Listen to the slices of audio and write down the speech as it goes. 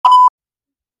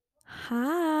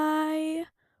Hi.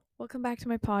 Welcome back to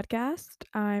my podcast.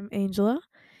 I'm Angela,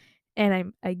 and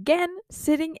I'm again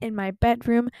sitting in my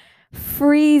bedroom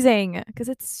freezing because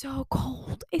it's so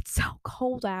cold. It's so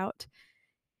cold out.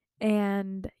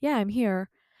 And yeah, I'm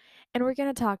here, and we're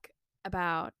going to talk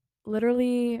about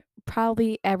literally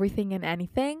probably everything and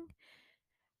anything.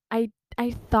 I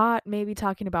thought maybe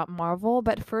talking about Marvel,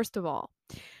 but first of all,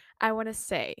 I want to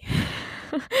say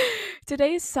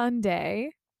today's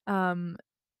Sunday, um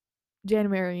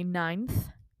January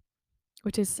 9th,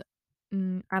 which is,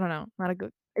 I don't know, not a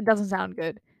good it doesn't sound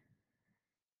good.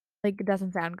 Like, it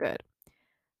doesn't sound good.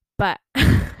 But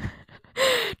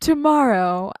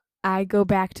tomorrow, I go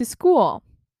back to school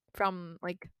from,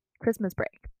 like, Christmas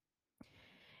break.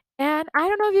 And I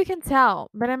don't know if you can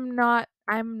tell, but I'm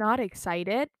not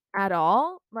excited at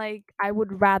all. Like, I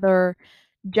would rather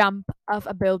jump off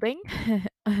a building.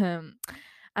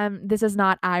 Um, this is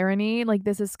not irony, like,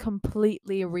 this is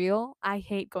completely real. I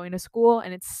hate going to school,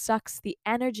 and it sucks the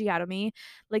energy out of me.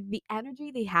 Like, the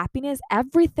energy, the happiness,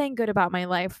 everything good about my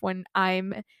life when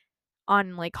I'm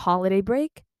on, like, holiday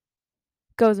break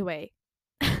goes away.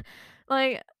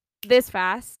 Like, this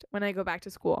fast when I go back to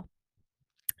school.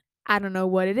 I don't know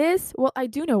what it is. Well, I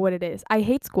do know what it is. I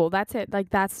hate school, that's it. Like,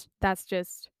 that's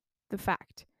just the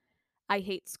fact. I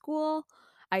hate school.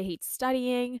 I hate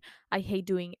studying. I hate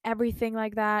doing everything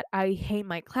like that. I hate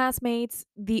my classmates.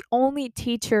 The only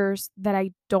teachers that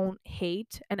I don't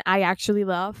hate and I actually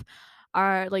love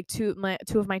are like two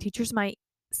of my teachers, my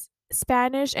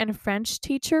Spanish and French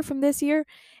teacher from this year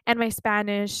and my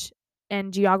Spanish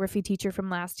and geography teacher from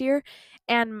last year,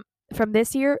 and from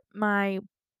this year my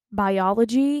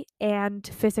biology and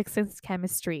physics and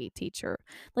chemistry teacher.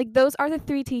 Like, those are the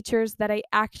three teachers that I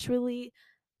actually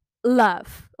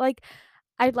love. Like,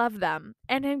 I love them,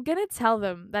 and I'm gonna tell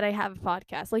them that I have a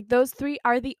podcast. Like, those 3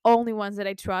 are the only ones that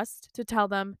I trust to tell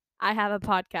them, "I have a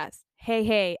podcast. Hey,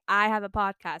 hey, I have a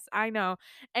podcast. I know,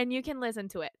 and you can listen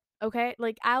to it." Okay?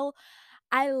 Like,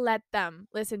 I let them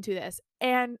listen to this,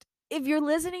 and if you're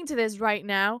listening to this right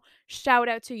now, shout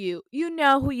out to you. You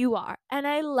know who you are, and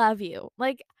I love you.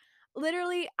 Like,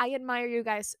 literally, I admire you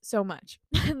guys so much.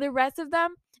 The rest of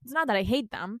them, it's not that I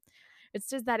hate them, it's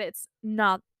just that it's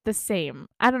not the same.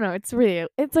 I don't know, it's,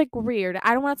 like, weird.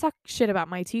 I don't wanna talk shit about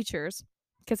my teachers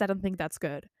because I don't think that's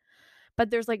good.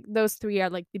 But there's, like, those 3 are,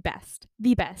 like, the best.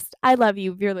 The best. I love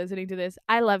you if you're listening to this.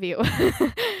 I love you.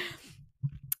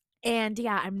 And,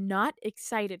 yeah, I'm not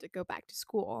excited to go back to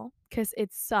school because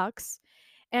it sucks.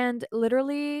 And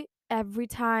literally every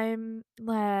time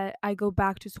that I go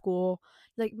back to school,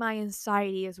 like, my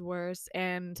anxiety is worse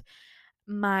and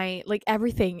my like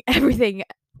everything everything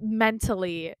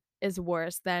mentally is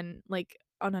worse than like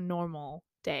on a normal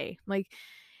day. Like,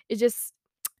 it just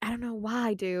I don't know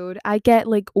why, dude. I get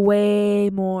like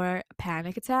way more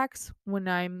panic attacks when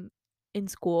I'm in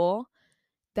school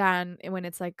than when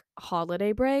it's like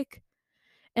holiday break.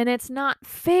 And it's not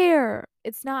fair.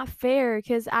 It's not fair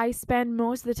because I spend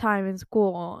most of the time in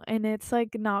school and it's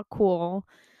like not cool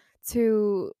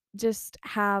to just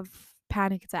have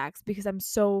panic attacks because I'm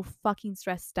so fucking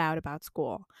stressed out about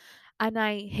school. And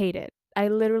I hate it. I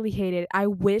literally hate it. I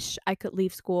wish I could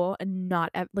leave school and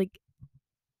not like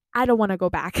I don't want to go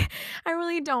back. I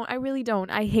really don't. I really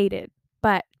don't. I hate it.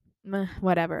 But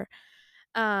whatever.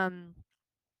 Um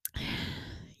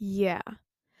yeah.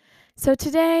 So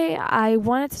today I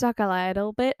wanted to talk a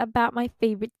little bit about my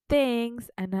favorite things,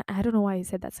 and I don't know why I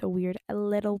said that so weird. A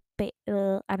little bit.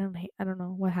 I don't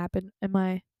know what happened in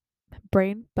my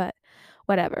brain, but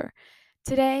whatever.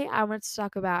 Today I want to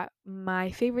talk about my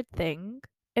favorite thing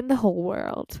in the whole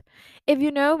world. If you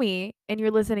know me and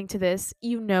you're listening to this,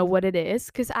 you know what it is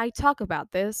because I talk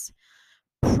about this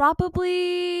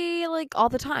probably like all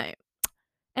the time.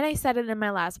 And I said it in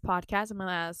my last podcast, in my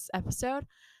last episode.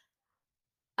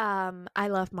 I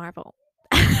love Marvel.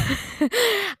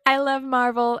 I love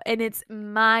Marvel and it's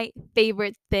my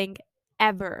favorite thing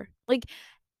ever. Like,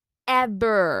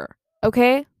 ever.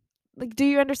 Okay? Like, do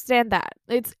you understand that?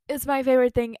 It's my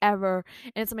favorite thing ever.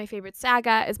 And it's my favorite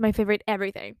saga. It's my favorite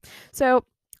everything. So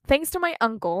thanks to my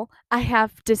uncle, I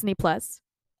have Disney Plus.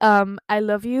 I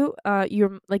love you.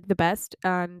 You're like the best.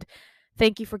 And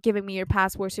thank you for giving me your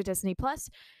password to Disney Plus.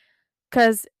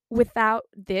 Cause without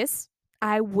this,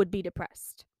 I would be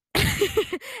depressed.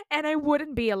 And I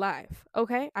wouldn't be alive.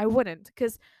 Okay? I wouldn't.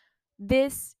 Because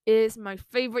this is my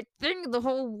favorite thing in the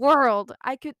whole world.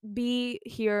 I could be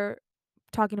here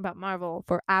talking about Marvel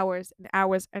for hours and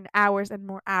hours and hours and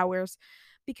more hours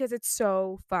because it's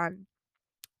so fun.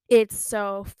 It's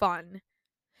so fun.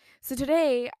 So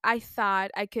today I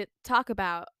thought I could talk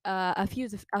about a few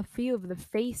of the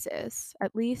faces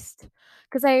at least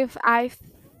because I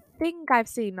think I've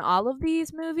seen all of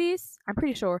these movies. I'm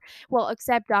pretty sure. Well,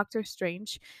 except Doctor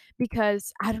Strange,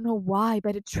 because I don't know why,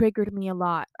 but it triggered me a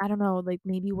lot. I don't know, like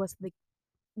maybe it was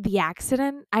the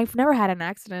accident. I've never had an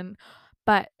accident,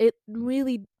 but it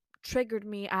really triggered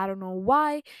me. I don't know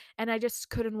why, and I just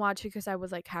couldn't watch it because I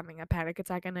was like having a panic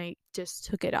attack, and I just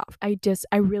took it off. I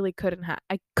really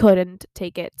I couldn't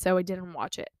take it, so I didn't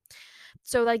watch it.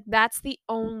 So like that's the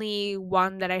only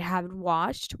one that I haven't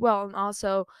watched. Well, and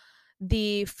also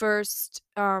the first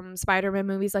Spider-Man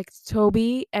movies, like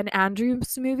Toby and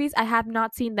Andrew's movies, I have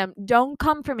not seen them. Don't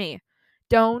come for me.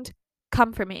 Don't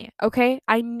come for me, okay?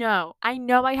 I know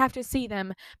I have to see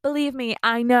them. Believe me,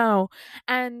 I know.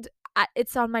 And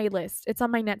it's on my list. It's on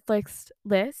my Netflix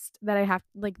list that I have,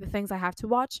 like the things I have to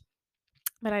watch.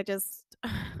 But I just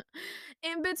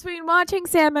in between watching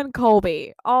Sam and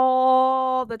Colby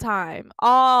all the time,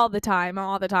 all the time,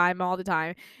 all the time, all the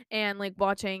time, and like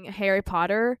watching Harry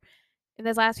Potter in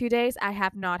these last few days, I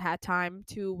have not had time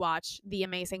to watch The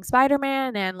Amazing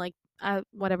Spider-Man and like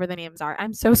whatever the names are.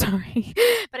 I'm so sorry.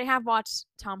 But I have watched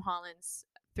Tom Holland's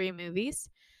 3 movies.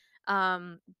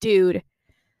 Dude,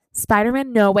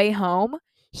 Spider-Man No Way Home.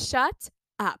 Shut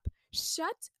up.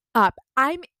 Shut up.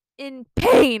 I'm in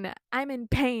pain. I'm in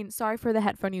pain. Sorry for the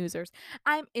headphone users.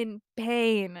 I'm in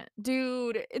pain.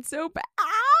 Dude, it's so bad.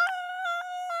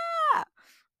 Ah!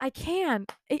 I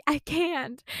can't. I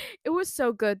can't. It was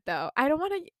so good though. I don't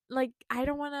want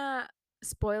to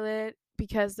spoil it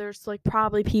because there's like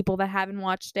probably people that haven't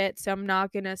watched it, so I'm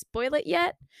not going to spoil it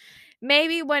yet.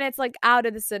 Maybe when it's like out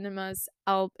of the cinemas,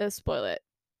 I'll spoil it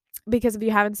because if you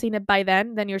haven't seen it by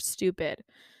then you're stupid.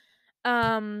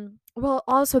 Well,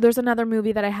 also there's another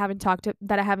movie that I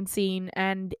haven't seen,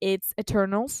 and it's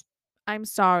Eternals. I'm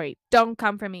sorry. Don't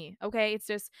come for me, okay? It's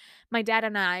just my dad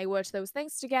and I watched those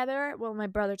things together. Well, my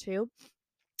brother too,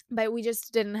 but we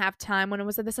just didn't have time when it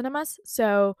was at the cinemas,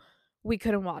 so we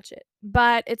couldn't watch it.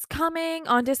 But it's coming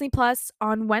on Disney Plus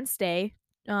on Wednesday,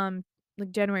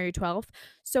 like January 12th.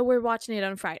 So we're watching it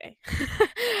on Friday.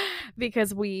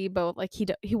 Because we both like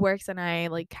he works and I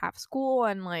like have school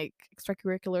and like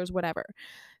extracurriculars whatever.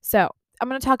 So, I'm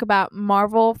going to talk about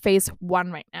Marvel Phase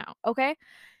 1 right now, okay?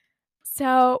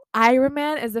 So, Iron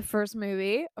Man is the first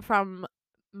movie from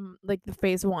like the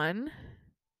Phase 1.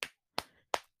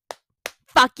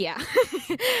 Fuck yeah.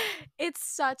 It's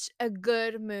such a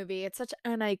good movie. It's such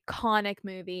an iconic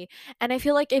movie. And I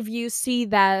feel like if you see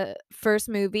that first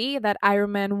movie, that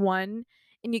Iron Man 1,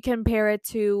 and you compare it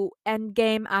to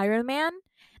Endgame Iron Man,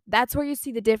 that's where you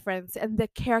see the difference and the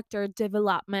character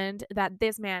development that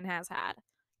this man has had.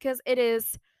 Because it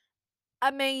is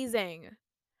amazing.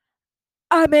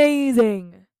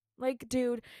 Amazing. Like,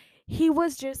 dude, he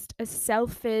was just a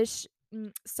selfish,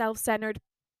 self centered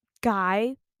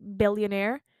guy,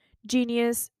 billionaire,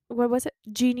 genius. What was it?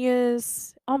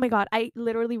 Genius. Oh my god, I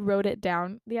literally wrote it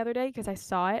down the other day because I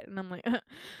saw it and I'm like,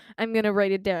 I'm gonna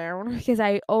write it down because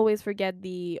I always forget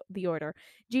the order.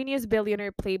 Genius,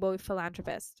 billionaire, playboy,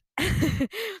 philanthropist.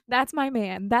 That's my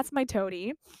man. That's my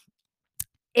toady.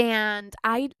 And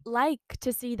I like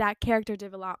to see that character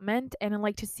development and I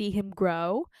like to see him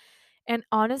grow. And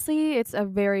honestly, it's a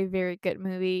very, very good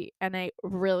movie, and I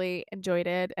really enjoyed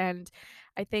it. And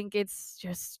I think it's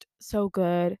just so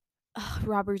good. Ugh,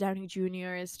 Robert Downey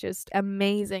Jr. is just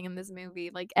amazing in this movie.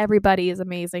 Like everybody is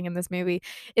amazing in this movie.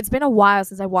 It's been a while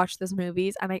since I watched these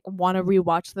movies, and I want to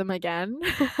rewatch them again.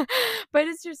 But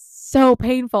it's just so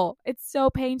painful. It's so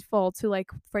painful to like,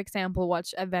 for example,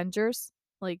 watch Avengers,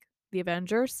 like the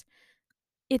Avengers.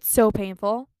 It's so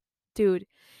painful, dude.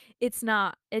 It's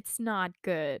not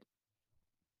good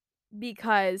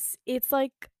because it's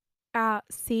like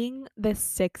seeing the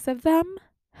 6 of them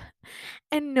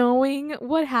and knowing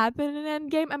what happened in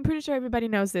Endgame. I'm pretty sure everybody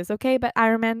knows this, okay? But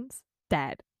Iron Man's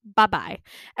dead. Bye bye.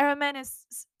 Iron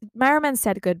Man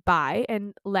said goodbye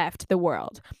and left the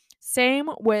world. Same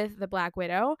with the Black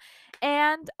Widow,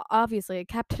 and obviously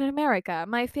Captain America,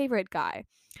 my favorite guy.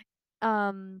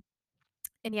 Um,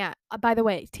 and yeah. By the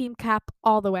way, Team Cap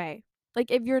all the way. Like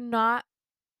if you're not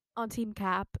on Team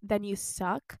Cap, then you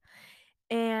suck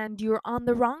and you're on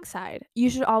the wrong side. You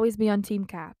should always be on Team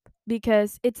Cap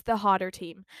because it's the hotter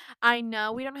team. I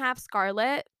know we don't have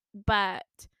Scarlet, but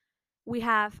we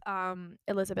have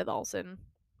Elizabeth Olsen.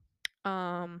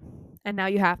 And now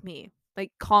you have me.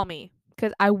 Like call me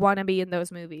cuz I want to be in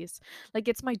those movies. Like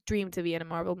it's my dream to be in a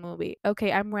Marvel movie.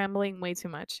 Okay, I'm rambling way too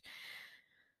much.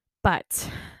 But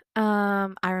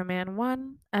Iron Man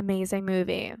 1, amazing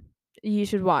movie. You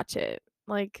should watch it.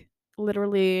 Like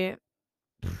literally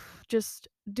just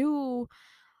do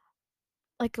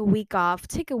like a week off.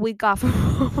 Take a week off.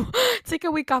 Take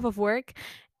a week off of work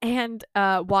and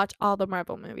watch all the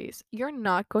Marvel movies. You're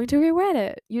not going to regret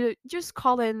it. You just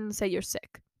call in and say you're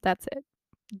sick. That's it.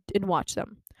 And watch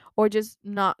them. Or just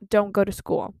not don't go to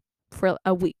school for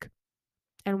a week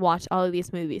and watch all of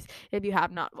these movies if you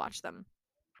have not watched them.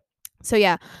 So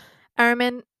yeah, Iron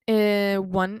Man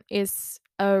 1 is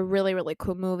a really really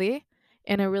cool movie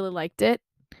and I really liked it.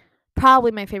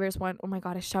 Probably my favorite one. Oh my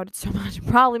god, I shouted so much.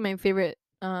 Probably my favorite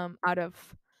out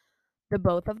of the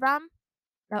both of them.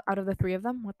 Out of the three of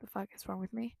them. What the fuck is wrong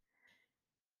with me?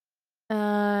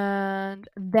 And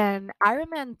then Iron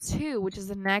Man 2, which is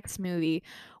the next movie,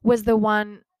 was the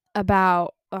one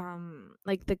about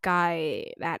like the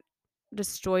guy that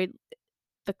destroyed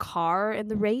the car in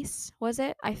the race, was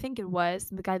it? I think it was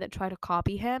the guy that tried to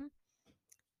copy him.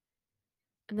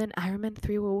 And then Iron Man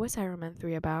 3, what was Iron Man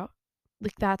 3 about?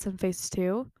 Like that's in phase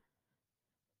 2.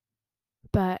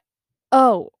 But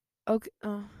oh, okay.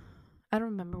 I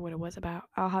don't remember what it was about.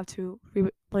 I'll have to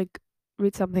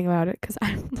read something about it because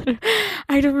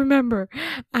I don't remember.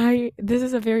 I This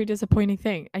is a very disappointing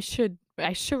thing. I should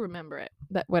remember it,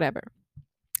 but whatever.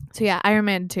 So yeah, Iron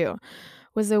Man 2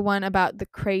 was the one about the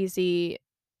crazy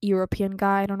European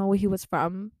guy. I don't know where he was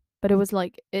from, but it was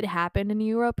like it happened in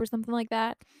Europe or something like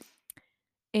that.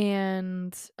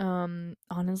 And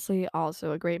honestly,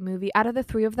 also a great movie. Out of the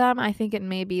three of them, I think it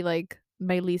may be like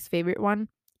my least favorite one,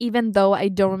 even though I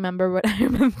don't remember what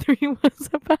Iron Man 3 was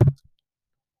about.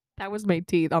 That was my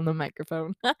teeth on the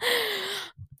microphone.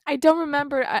 I don't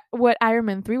remember what Iron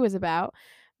Man 3 was about,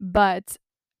 but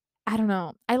I don't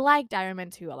know. I liked Iron Man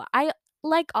 2 a lot. I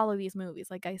like all of these movies,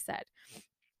 like I said.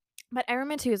 But Iron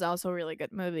Man 2 is also a really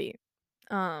good movie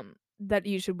that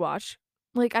you should watch.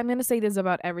 Like, I'm going to say this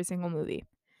about every single movie,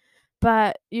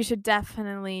 but you should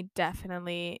definitely,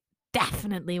 definitely,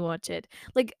 definitely watch it.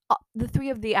 Like, the three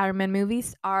of the Iron Man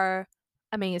movies are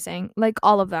amazing. Like,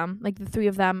 all of them. Like, the three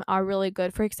of them are really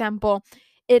good. For example,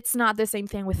 it's not the same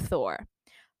thing with Thor.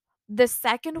 The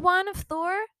second one of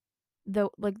Thor, the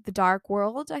Dark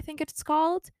World, I think it's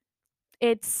called.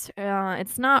 It's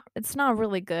not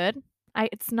really good.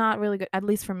 It's not really good, at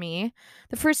least for me.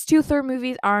 The first two Thor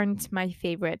movies aren't my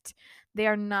favorite. They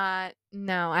are not.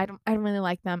 No, I don't really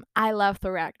like them. I love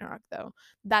Thor Ragnarok though.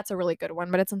 That's a really good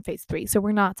one, but it's in phase 3, so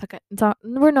we're not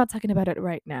talking about it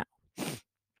right now.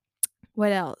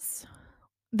 What else?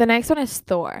 The next one is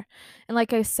Thor, and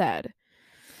like I said,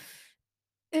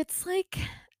 it's like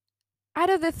out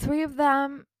of the three of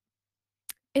them,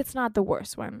 it's not the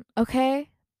worst one. Okay,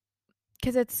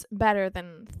 because it's better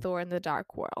than Thor in the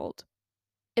Dark World.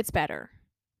 It's better,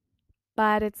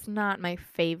 but it's not my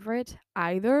favorite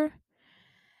either.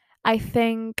 I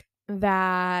think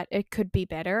that it could be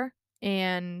better,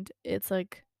 and it's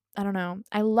like I don't know.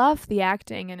 I love the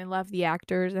acting and I love the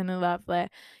actors and I love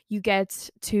that you get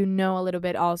to know a little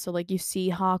bit also like you see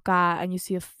Hawkeye and you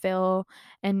see a Phil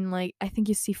and like I think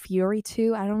you see Fury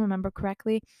too. I don't remember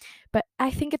correctly, but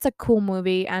I think it's a cool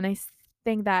movie and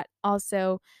think that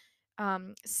also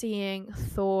seeing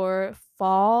Thor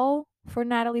fall for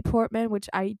Natalie Portman, which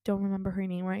I don't remember her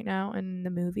name right now in the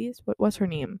movies. What was her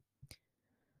name?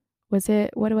 What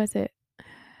was it?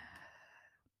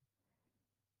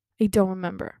 I don't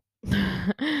remember.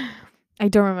 I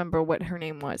don't remember what her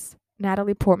name was.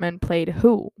 Natalie Portman played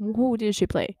who? Who did she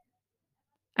play?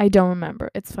 I don't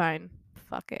remember. It's fine.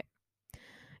 Fuck it.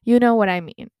 You know what I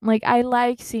mean. Like I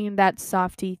like seeing that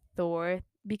softy Thor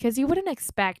because you wouldn't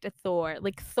expect a Thor,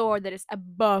 like Thor that is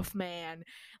above man.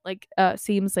 Like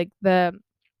seems like the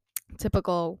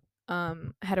typical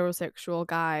heterosexual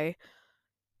guy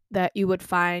that you would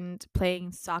find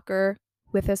playing soccer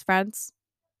with his friends,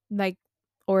 like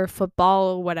or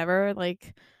football or whatever.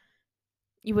 Like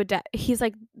he's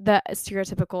like the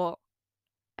stereotypical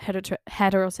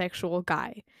heterosexual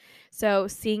guy. So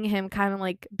seeing him kind of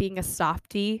like being a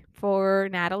softie for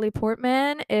Natalie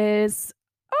Portman is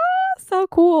so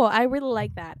cool. I really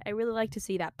like that. I really like to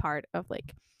see that part of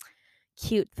like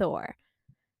cute Thor.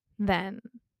 Then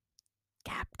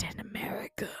Captain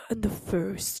America and the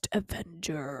First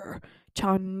Avenger.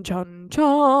 Chon chon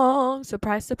chon.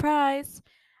 Surprise, surprise.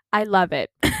 I love it.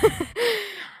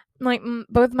 Like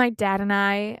both my dad and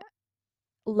I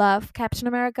love Captain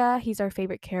America. He's our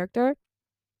favorite character.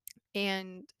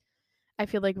 And I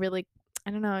feel like really I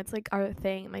don't know, it's like our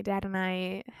thing. My dad and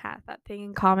I have that thing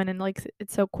in common and like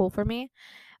it's so cool for me.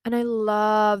 And I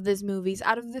love these movies.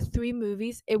 Out of the three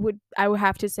movies, I would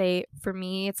have to say for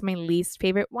me it's my least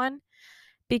favorite one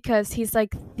because he's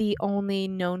like the only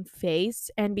known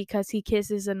face and because he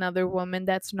kisses another woman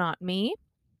that's not me.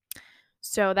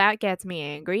 So that gets me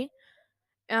angry.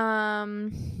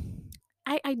 Um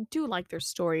I do like their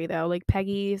story though. Like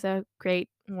Peggy is a great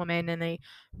woman and I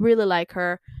really like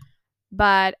her.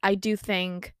 but I do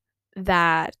think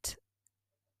that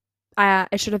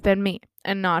it should have been me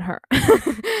and not her.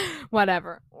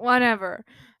 Whatever.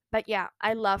 But yeah,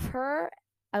 I love her.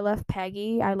 I love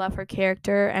Peggy. I love her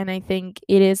character, and I think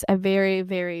it is a very,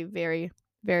 very, very,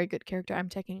 very good character. I'm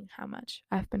checking how much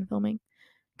I've been filming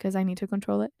because I need to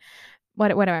control it.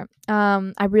 Whatever.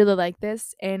 I really like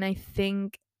this, and I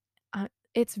think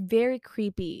it's very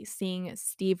creepy seeing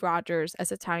Steve Rogers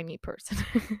as a tiny person.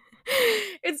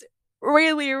 It's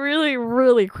really, really,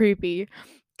 really creepy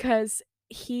because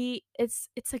it's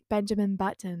like Benjamin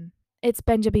Button. It's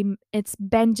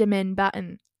Benjamin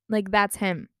Button. Like that's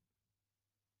him.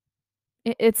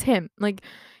 It's him. Like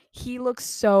he looks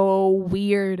so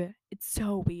weird. It's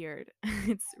so weird.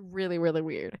 It's really, really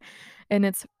weird. And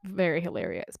it's very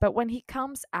hilarious. But when he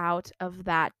comes out of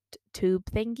that tube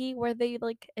thingy where they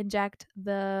like inject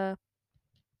the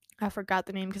I forgot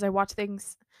the name because I watch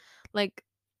things like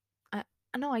I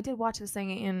know I did watch this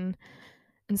thing in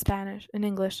Spanish, in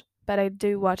English, but I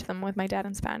do watch them with my dad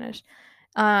in Spanish.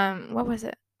 What was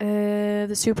it?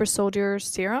 The super soldier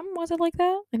serum, was it like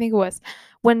that? I think it was.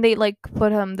 When they like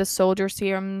put the soldier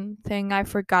serum thing, I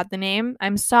forgot the name.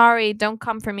 I'm sorry, don't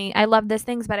come for me. I love these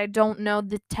things, but I don't know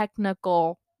the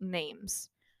technical names.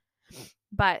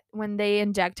 But when they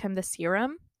inject him the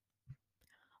serum,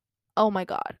 oh my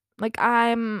god. Like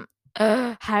I'm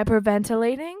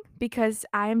hyperventilating because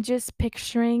I'm just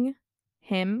picturing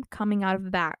him coming out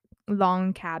of that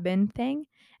long cabin thing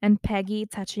and Peggy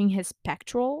touching his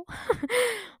pectoral.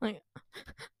 Like,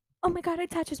 oh my god, I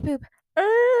touched his boob.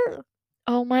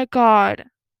 Oh my god.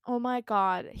 Oh my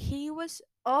god. He was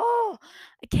I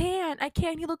can't.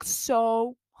 He looks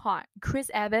so hot. Chris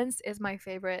Evans is my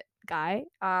favorite guy.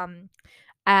 Can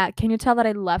you tell that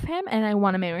I love him and I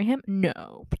want to marry him?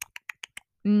 No.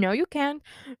 No, you can't.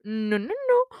 No, no,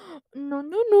 no. No,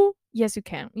 no, no. Yes, you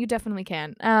can. You definitely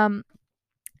can.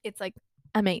 It's like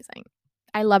amazing.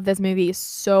 I love this movie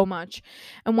so much.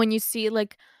 And when you see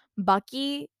like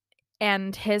Bucky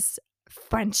and his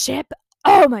friendship,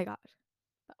 oh my god.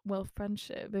 Well,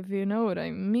 friendship, if you know what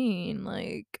I mean.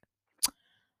 Like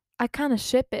I kind of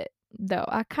ship it though.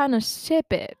 I kind of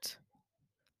ship it.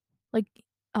 Like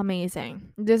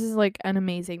amazing. This is like an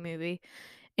amazing movie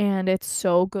and it's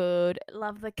so good.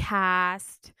 Love the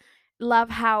cast. Love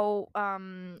how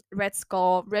Red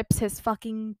Skull rips his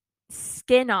fucking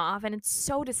skin off and it's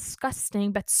so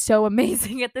disgusting but so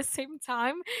amazing at the same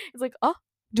time. It's like, "Oh,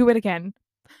 do it again."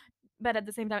 But at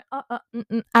the same time, I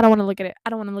don't want to look at it. I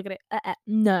don't want to look at it.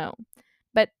 No.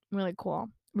 But really cool.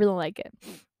 Really like it.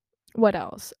 What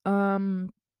else? The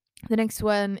next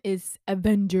one is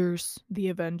Avengers. The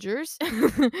Avengers.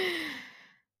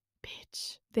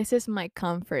 Bitch. This is my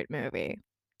comfort movie.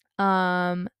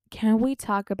 Can we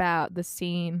talk about the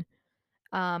scene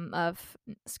of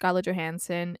Scarlett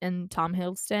Johansson and Tom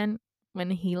Hiddleston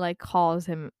when he like calls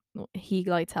him he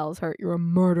like tells her you're a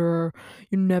murderer.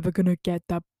 You're never gonna get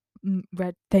that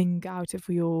red thing out of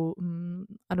you.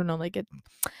 I don't know, like it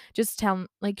just tell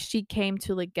like she came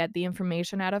to like get the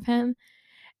information out of him.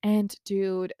 And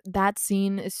dude, that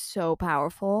scene is so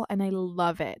powerful and I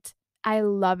love it. I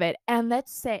love it. And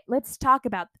let's talk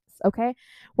about this, okay?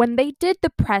 When they did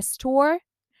the press tour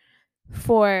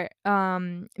for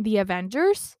the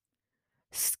Avengers,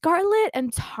 Scarlett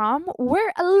and Tom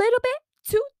were a little bit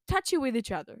too touchy with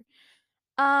each other.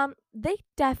 They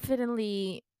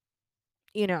definitely,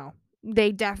 you know,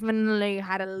 they definitely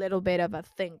had a little bit of a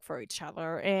thing for each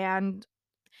other and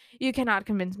you cannot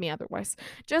convince me otherwise.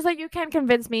 Just like you can't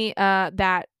convince me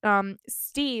that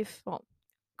Steve, well,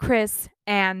 Chris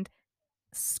and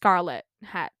Scarlett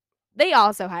had they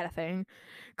also had a thing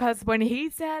cuz when he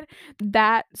said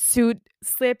that suit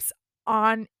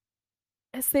on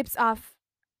slips off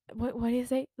what do you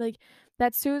say? Like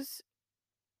that suit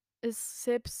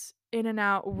slips in and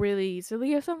out really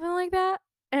easily or something like that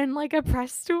and like a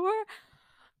press tour.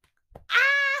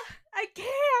 Ah!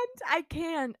 I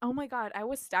can't. Oh my god, I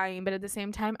was dying, but at the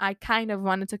same time, I kind of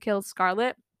wanted to kill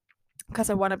Scarlett because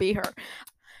I want to be her.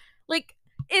 Like,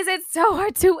 is it so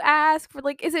hard to ask for?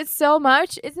 Like, is it so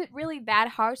much? Is it really that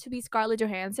hard to be Scarlett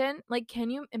Johansson? Like, can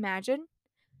you imagine?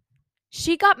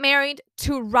 She got married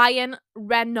to Ryan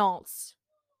Reynolds.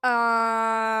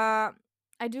 I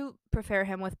do prefer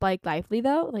him with Blake Lively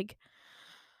though. Like,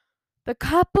 the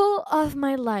couple of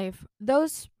my life,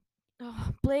 those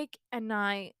Blake and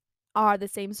I are the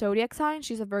same zodiac sign.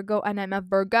 She's a Virgo and I'm a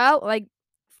Virgo. Like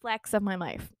flex of my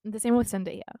life. The same with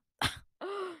Zendaya.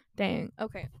 Dang.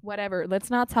 Okay, whatever. Let's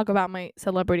not talk about my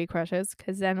celebrity crushes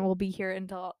because then we'll be here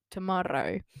until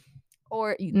tomorrow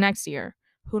or next year.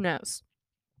 Who knows?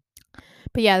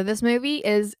 But yeah, this movie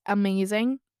is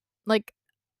amazing. Like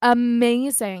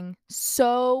Amazing.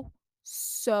 So,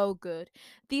 so good.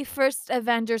 The first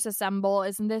Avengers Assemble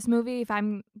is in this movie, if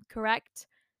I'm correct.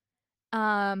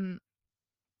 Um,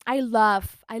 I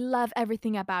love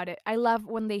everything about it. I love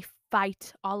when they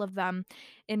fight all of them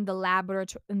in the lab.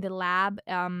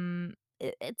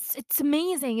 It's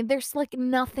amazing. There's like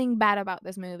nothing bad about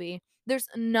this movie. There's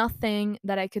nothing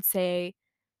that I could say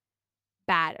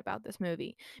bad about this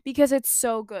movie because it's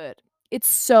so good. It's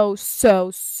so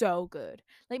so so good.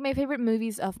 Like my favorite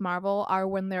movies of Marvel are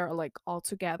when they're like all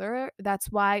together. That's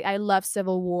why I love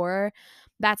Civil War.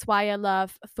 That's why I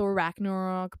love Thor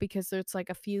Ragnarok because there's like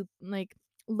a few like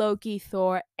Loki,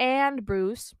 Thor, and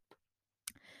Bruce.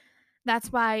 That's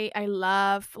why I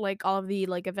love like all of the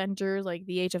like Avengers, like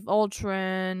the Age of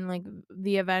Ultron, like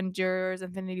the Avengers,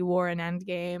 Infinity War, and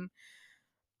Endgame.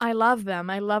 I love them.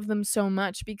 I love them so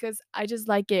much because I just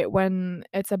like it when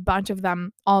it's a bunch of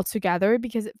them all together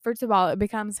because first of all, it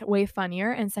becomes way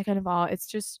funnier and second of all, it's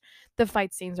just the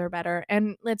fight scenes are better.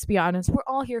 And let's be honest, we're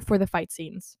all here for the fight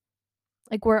scenes.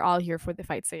 Like we're all here for the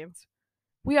fight scenes.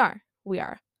 We are. We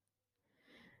are.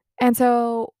 And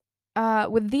so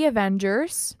with the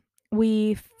Avengers,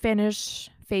 we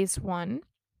finish phase 1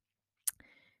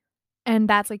 and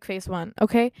that's like phase 1.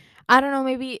 Okay, I don't know,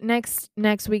 maybe next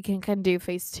week can do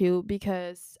phase 2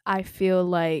 because I feel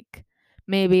like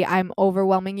maybe I'm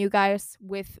overwhelming you guys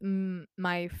with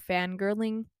my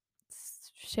fangirling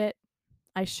shit.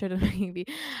 I shouldn't be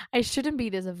I shouldn't be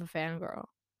this of a fangirl.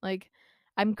 Like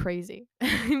I'm crazy.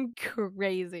 I'm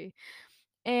crazy.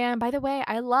 And by the way,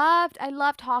 I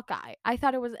loved Hawkeye. I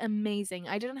thought it was amazing.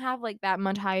 I didn't have like that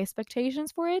much high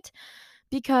expectations for it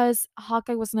because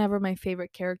Hawkeye was never my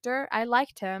favorite character. I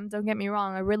liked him, don't get me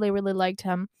wrong. I really really liked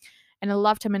him and I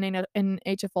loved him in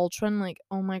Age of Ultron. Like,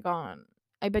 oh my god.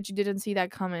 I bet you didn't see that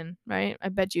coming, right? I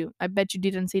bet you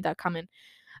didn't see that coming.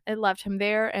 I loved him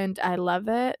there and I love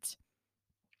it.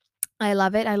 I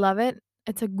love it. I love it.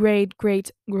 It's a great,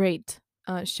 great, great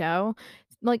show.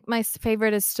 Like my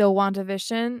favorite is still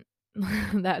WandaVision.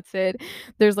 That's it.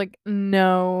 There's like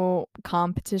no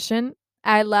competition.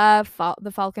 I love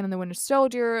the Falcon and the Winter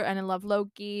Soldier, and I love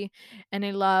Loki, and I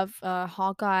love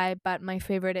Hawkeye. But my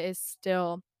favorite is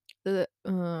still the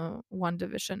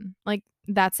WandaVision. Like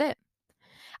that's it.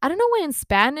 I don't know why in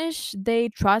Spanish they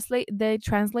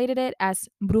translated it as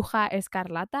Bruja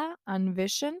Escarlata and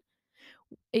Vision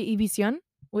Vision,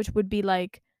 which would be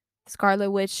like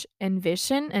Scarlet Witch and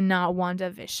Vision and not Wanda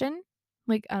Vision.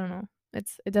 Like I don't know.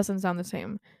 It doesn't sound the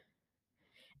same.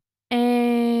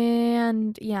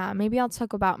 And yeah, maybe I'll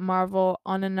talk about Marvel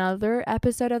on another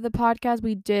episode of the podcast.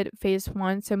 We did phase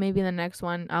 1, so maybe in the next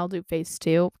one I'll do phase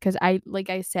 2 because I like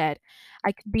I said,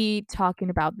 I could be talking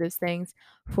about these things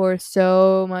for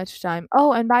so much time.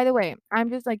 Oh, and by the way, I'm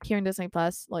just like here in Disney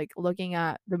Plus like looking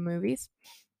at the movies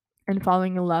and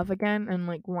falling in love again and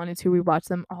like wanted to rewatch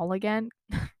them all again.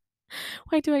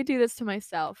 Why do I do this to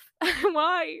myself?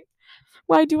 Why?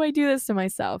 Why do I do this to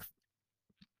myself?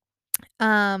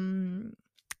 Um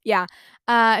yeah.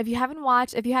 If you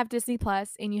have Disney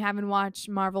Plus and you haven't watched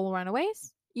Marvel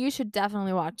Runaways, you should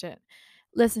definitely watch it.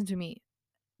 Listen to me.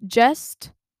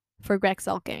 Just for Greg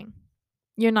Sulking.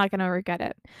 You're not gonna regret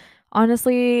it.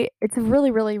 Honestly, it's a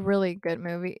really, really, really good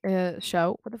movie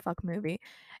show. What the fuck movie?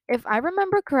 If I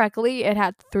remember correctly, it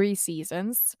had 3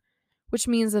 seasons, which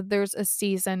means that there's a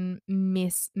season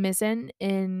missing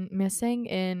in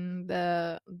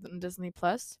the Disney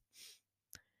Plus.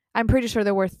 I'm pretty sure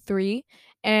there were 3,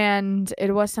 and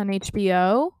it was on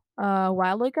HBO a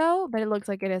while ago, but it looks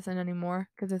like it isn't anymore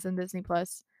because it's in Disney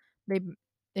Plus. They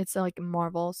it's like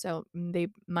Marvel, so they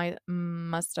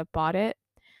must have bought it.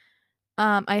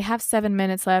 I have 7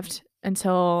 minutes left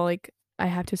until like I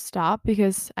have to stop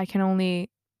because I can only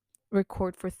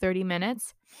record for 30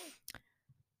 minutes.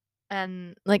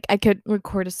 And like I could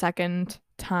record a second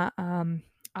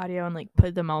audio and like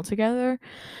put them all together.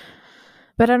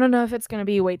 But I don't know if it's going to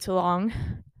be way too long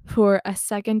for a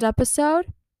second episode.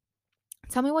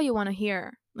 Tell me what you want to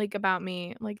hear like about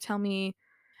me. Like tell me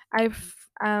I've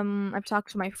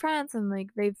talked to my friends and like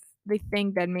they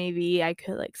think that maybe I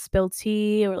could like spill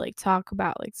tea or like talk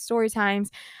about like story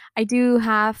times. I do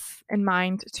have in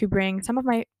mind to bring some of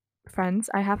my friends.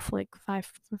 I have like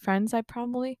 5 friends, I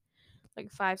probably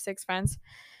like 5 6 friends,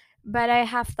 but I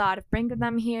have thought of bringing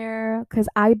them here because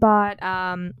I bought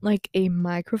like a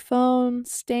microphone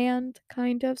stand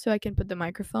kind of so I can put the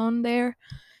microphone there.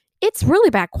 It's really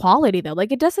bad quality though,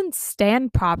 like it doesn't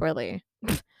stand properly.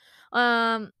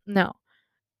 No.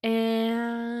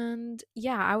 And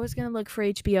yeah, I was gonna look for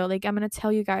HBO. Like I'm gonna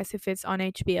tell you guys if it's on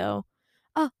HBO.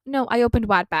 Oh no, I opened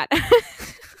Wattpad.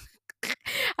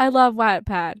 I love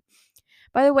Wattpad.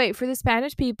 By the way, for the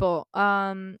Spanish people,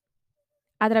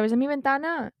 A través de mi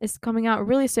ventana is coming out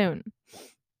really soon.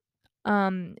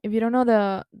 If you don't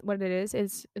know what it is,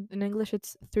 it's in English.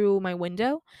 It's Through My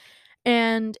Window,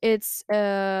 and it's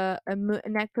a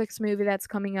Netflix movie that's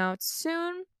coming out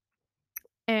soon,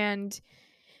 and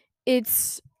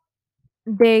it's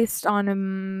based on a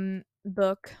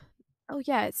book. Oh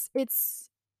yeah, it's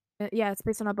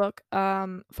based on a book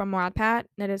from Wattpad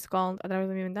that is called A través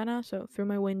de mi ventana, so Through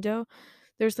My Window.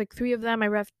 There's like 3 of them. I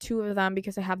read 2 of them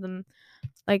because I have them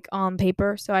like on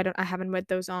paper, so I haven't read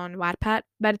those on Wattpad,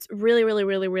 but it's really, really,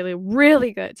 really, really,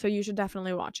 really good. So you should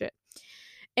definitely watch it.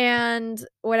 And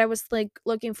what I was like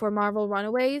looking for Marvel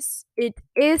Runaways, it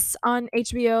is on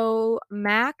HBO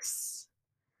Max.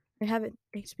 I have it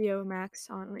HBO Max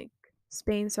on like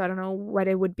Spain, so I don't know what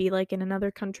it would be like in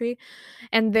another country.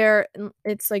 And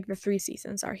it's like the 3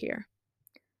 seasons are here.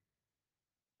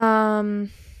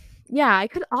 Um yeah, I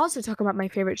could also talk about my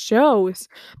favorite shows,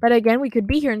 but again, we could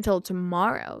be here until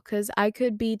tomorrow cuz I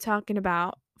could be talking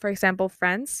about, for example,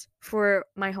 Friends for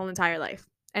my whole entire life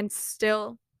and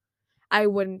still I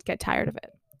wouldn't get tired of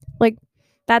it. Like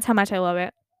that's how much I love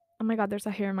it. Oh my god, there's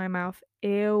a hair in my mouth.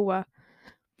 Ew.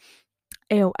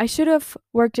 Ew. I should have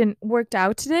worked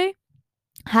out today.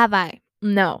 Have I?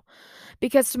 No.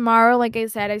 Because tomorrow, like I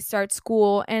said, I start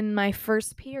school and my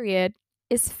first period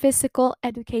is physical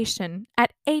education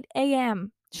at 8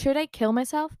 a.m. Should I kill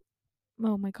myself?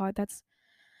 Oh my god, that's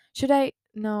should I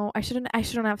no, I shouldn't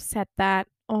have said that.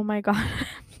 Oh my god.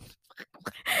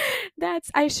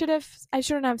 That's I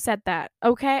shouldn't have said that.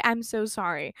 Okay? I'm so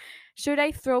sorry. Should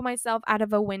I throw myself out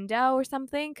of a window or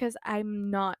something cuz I'm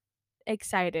not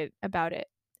excited about it.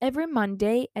 Every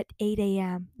Monday at 8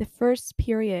 a.m. the first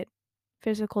period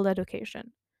physical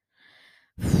education.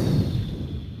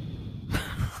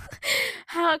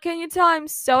 How can you tell I'm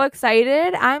so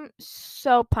excited? I'm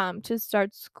so pumped to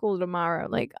start school tomorrow.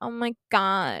 Like, oh my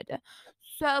god.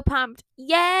 So pumped.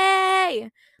 Yay!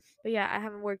 But yeah, I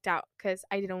haven't worked out cuz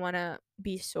I didn't want to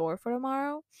be sore for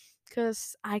tomorrow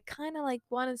cuz I kind of like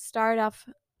want to start off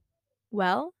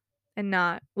well and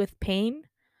not with pain.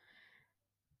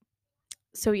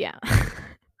 So yeah.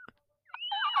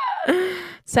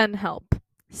 Send help.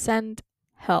 Send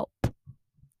help.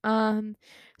 Um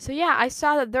so yeah, I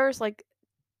saw that there's like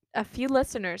a few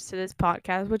listeners to this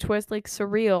podcast, which was like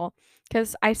surreal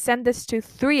because I sent this to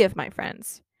 3 of my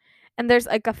friends. And there's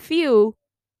like a few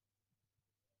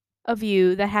of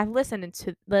you that have listened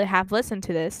to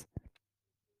this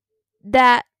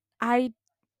that I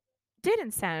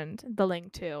didn't send the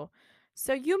link to.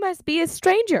 So you must be a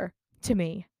stranger to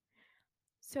me.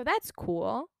 So that's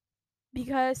cool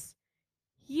because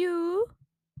you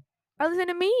are listening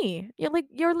to me.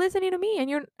 You're listening to me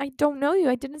and I don't know you.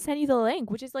 I didn't send you the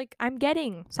link, which is like I'm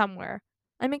getting somewhere.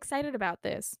 I'm excited about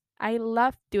this. I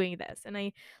love doing this and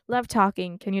I love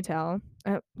talking. Can you tell?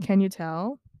 Can you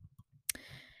tell?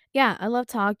 Yeah, I love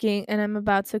talking and I'm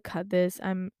about to cut this.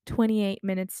 I'm 28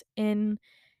 minutes in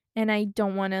and I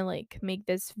don't want to like make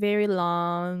this very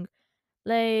long.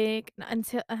 Like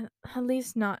until at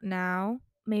least not now.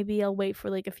 Maybe I'll wait for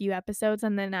like a few episodes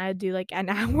and then I'll do like an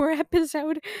hour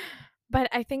episode. But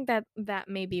I think that that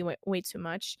may be way too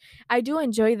much. I do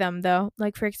enjoy them though.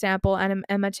 Like for example,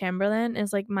 Emma Chamberlain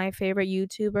is like my favorite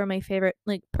YouTuber, my favorite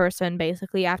like person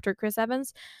basically after Chris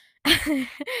Evans.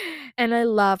 And I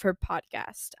love her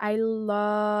podcast. I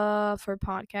love her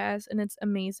podcast and it's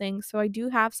amazing. So I do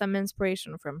have some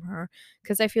inspiration from her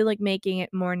because I feel like making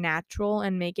it more natural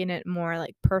and making it more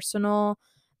like personal,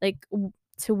 like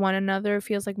to one another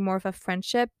feels like more of a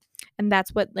friendship. And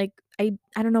that's what like I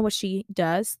don't know what she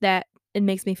does that it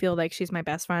makes me feel like she's my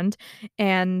best friend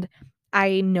and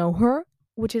I know her,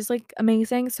 which is like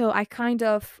amazing. So I kind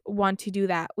of want to do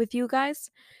that with you guys.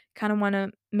 Kind of want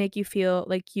to make you feel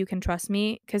like you can trust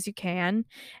me because you can.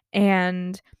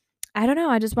 And I don't know,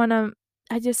 I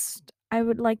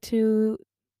would like to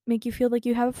make you feel like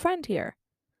you have a friend here.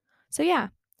 So yeah,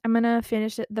 I'm going to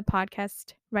finish the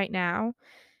podcast right now.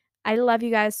 I love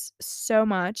you guys so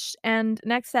much. And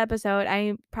next episode,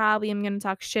 I probably am going to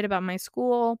talk shit about my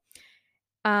school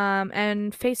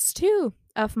and phase 2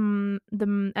 of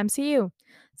the MCU.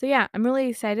 So yeah, I'm really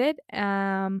excited.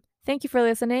 Thank you for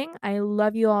listening. I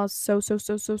love you all so so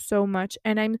so so so much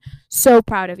and I'm so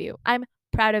proud of you. I'm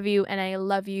proud of you and I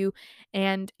love you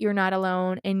and you're not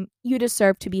alone and you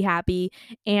deserve to be happy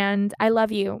and I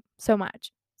love you so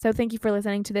much. So thank you for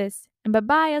listening to this. And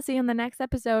bye-bye. I'll see you in the next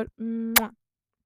episode. Mwah.